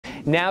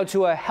Now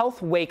to a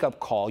health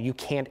wake-up call you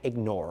can't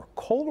ignore.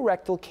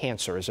 Colorectal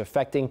cancer is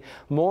affecting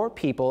more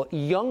people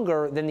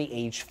younger than the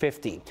age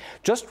 50.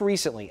 Just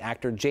recently,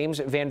 actor James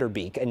Van Der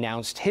Beek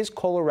announced his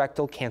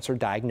colorectal cancer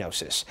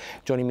diagnosis.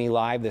 Joining me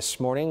live this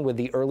morning with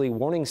the early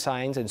warning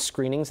signs and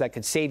screenings that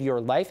could save your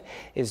life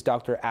is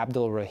Dr.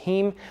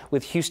 Abdelrahim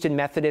with Houston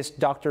Methodist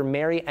Dr.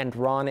 Mary and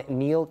Ron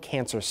Neal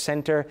Cancer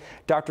Center.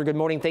 Doctor, good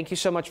morning. Thank you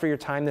so much for your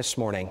time this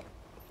morning.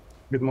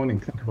 Good morning.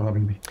 Thank you for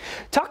having me.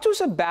 Talk to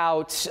us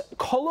about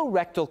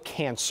colorectal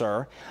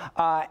cancer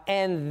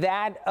and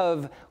that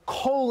of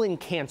colon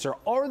cancer.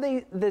 Are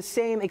they the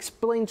same?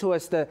 Explain to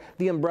us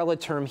the umbrella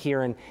term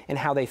here and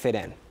how they fit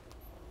in.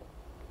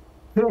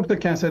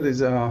 Colorectal cancer is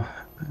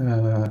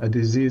a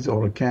disease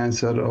or a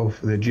cancer of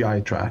the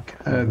GI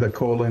tract. The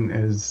colon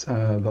is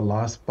the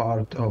last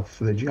part of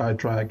the GI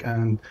tract,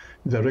 and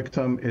the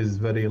rectum is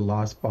very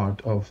last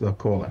part of the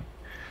colon.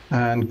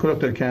 And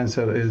colorectal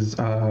cancer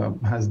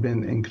has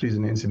been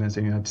increasing incidence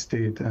in the United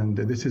States, and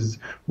this is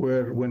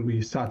where when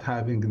we start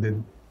having the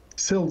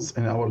cells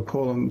in our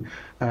colon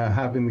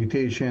having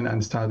mutation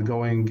and start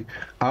going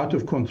out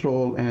of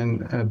control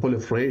and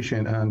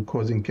proliferation and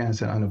causing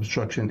cancer and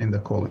obstruction in the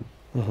colon.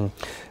 Mm-hmm.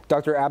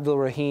 Dr.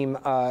 Abdelrahim,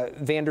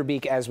 Van Der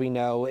Beek, as we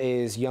know,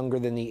 is younger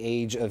than the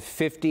age of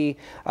 50.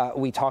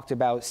 We talked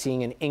about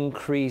seeing an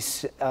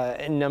increase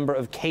in number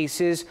of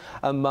cases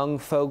among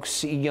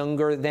folks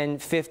younger than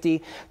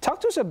 50.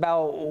 Talk to us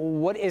about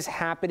what is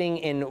happening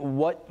and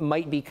what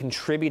might be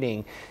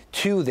contributing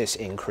to this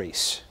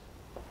increase.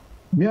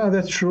 Yeah,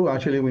 that's true.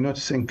 Actually, we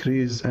notice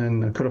increase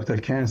in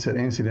colorectal cancer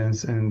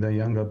incidence in the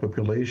younger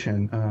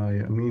population,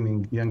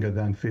 meaning younger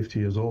than 50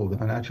 years old.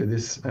 And actually,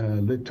 this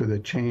led to the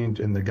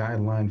change in the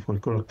guideline for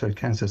colorectal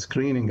cancer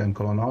screening and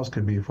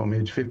colonoscopy from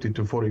age 50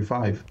 to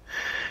 45.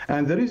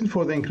 And the reason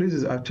for the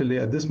increases actually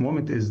at this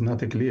moment is not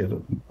clear.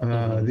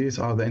 These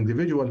are the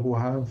individuals who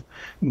have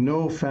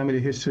no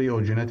family history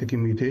or genetic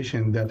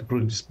mutation that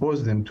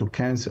predispose them to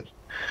cancer.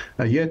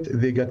 Yet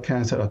they get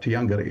cancer at a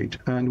younger age.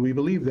 And we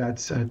believe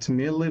that it's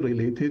mainly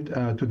related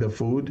to the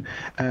food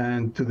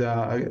and to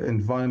the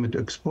environment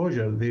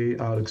exposure they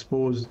are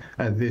exposed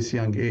at this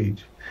young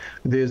age.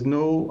 There's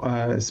no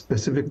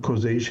specific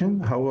causation.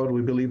 However,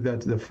 we believe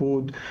that the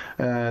food,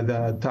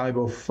 the type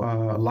of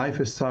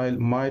lifestyle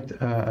might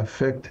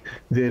affect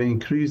their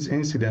increased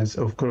incidence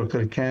of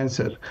colorectal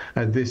cancer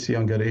at this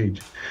younger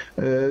age.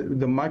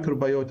 The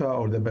microbiota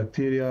or the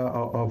bacteria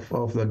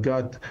of the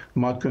gut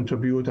might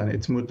contribute, and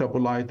its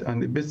metabolite,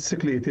 and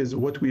basically it is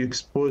what we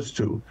expose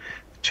to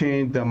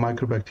change the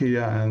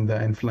microbacteria and the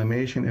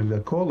inflammation in the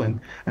colon,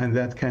 and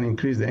that can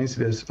increase the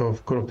incidence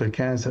of colorectal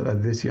cancer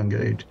at this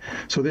younger age.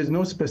 So there's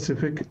no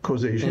specific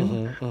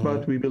causation,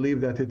 but we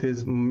believe that it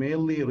is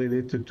mainly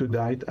related to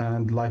diet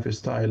and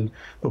lifestyle,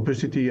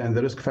 obesity, and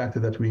the risk factor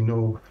that we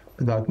know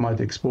that might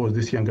expose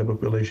this younger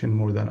population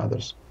more than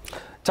others.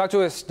 Talk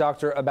to us,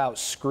 doctor, about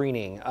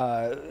screening.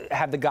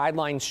 Have the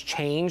guidelines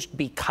changed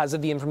because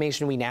of the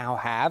information we now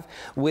have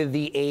with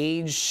the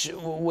age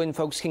when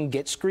folks can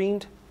get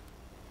screened?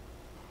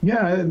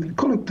 Yeah,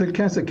 colorectal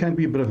cancer can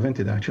be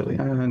prevented actually,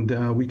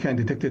 and we can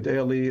detect it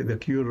early. The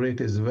cure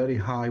rate is very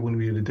high when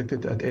we detect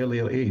it at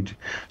earlier age.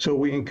 So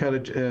we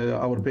encourage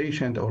our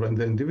patient or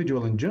the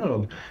individual in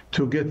general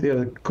to get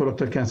their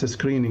colorectal cancer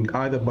screening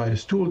either by a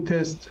stool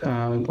test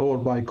or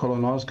by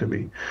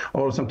colonoscopy.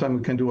 Or sometimes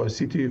we can do a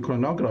CT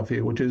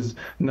coronography, which is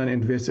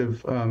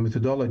non-invasive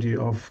methodology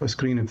of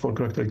screening for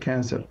colorectal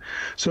cancer.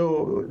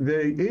 So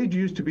the age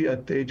used to be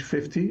at age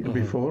 50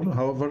 before.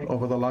 However,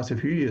 over the last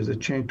few years,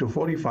 it changed to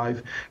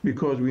 45.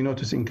 Because we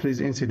notice increased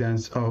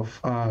incidence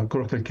of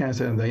colorectal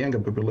cancer in the younger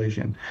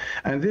population.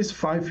 And this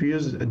 5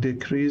 years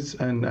decrease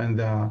in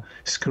the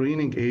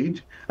screening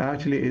age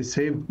actually it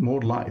saved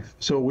more life.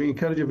 So we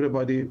encourage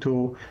everybody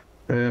to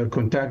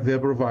contact their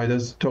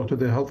providers, talk to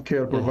the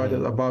healthcare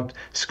providers about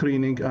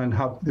screening and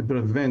how to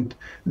prevent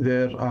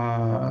their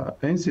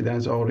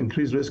incidence or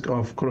increased risk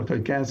of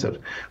colorectal cancer.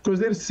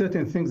 Because there's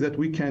certain things that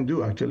we can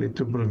do actually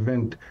to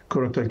prevent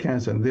colorectal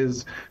cancer.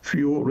 There's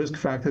few risk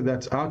factors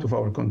that's out of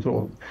our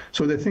control.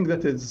 So the thing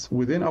that is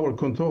within our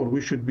control, we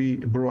should be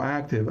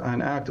proactive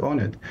and act on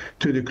it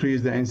to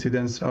decrease the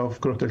incidence of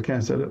colorectal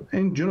cancer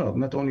in general,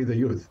 not only the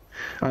youth.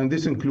 And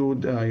this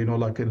include,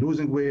 like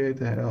losing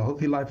weight, a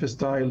healthy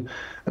lifestyle,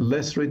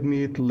 less red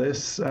meat,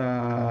 less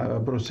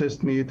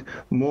processed meat,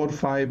 more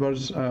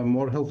fibers,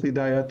 more healthy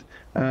diet,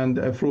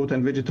 and fruit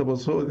and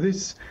vegetables. So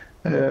this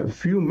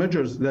few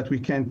measures that we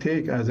can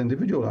take as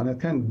individuals, and it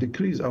can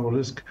decrease our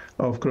risk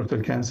of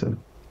colorectal cancer.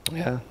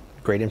 Yeah.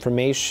 Great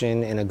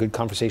information and a good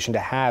conversation to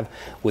have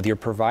with your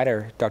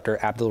provider, Dr.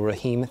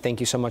 Abdelrahim. Thank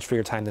you so much for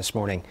your time this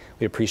morning.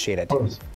 We appreciate it.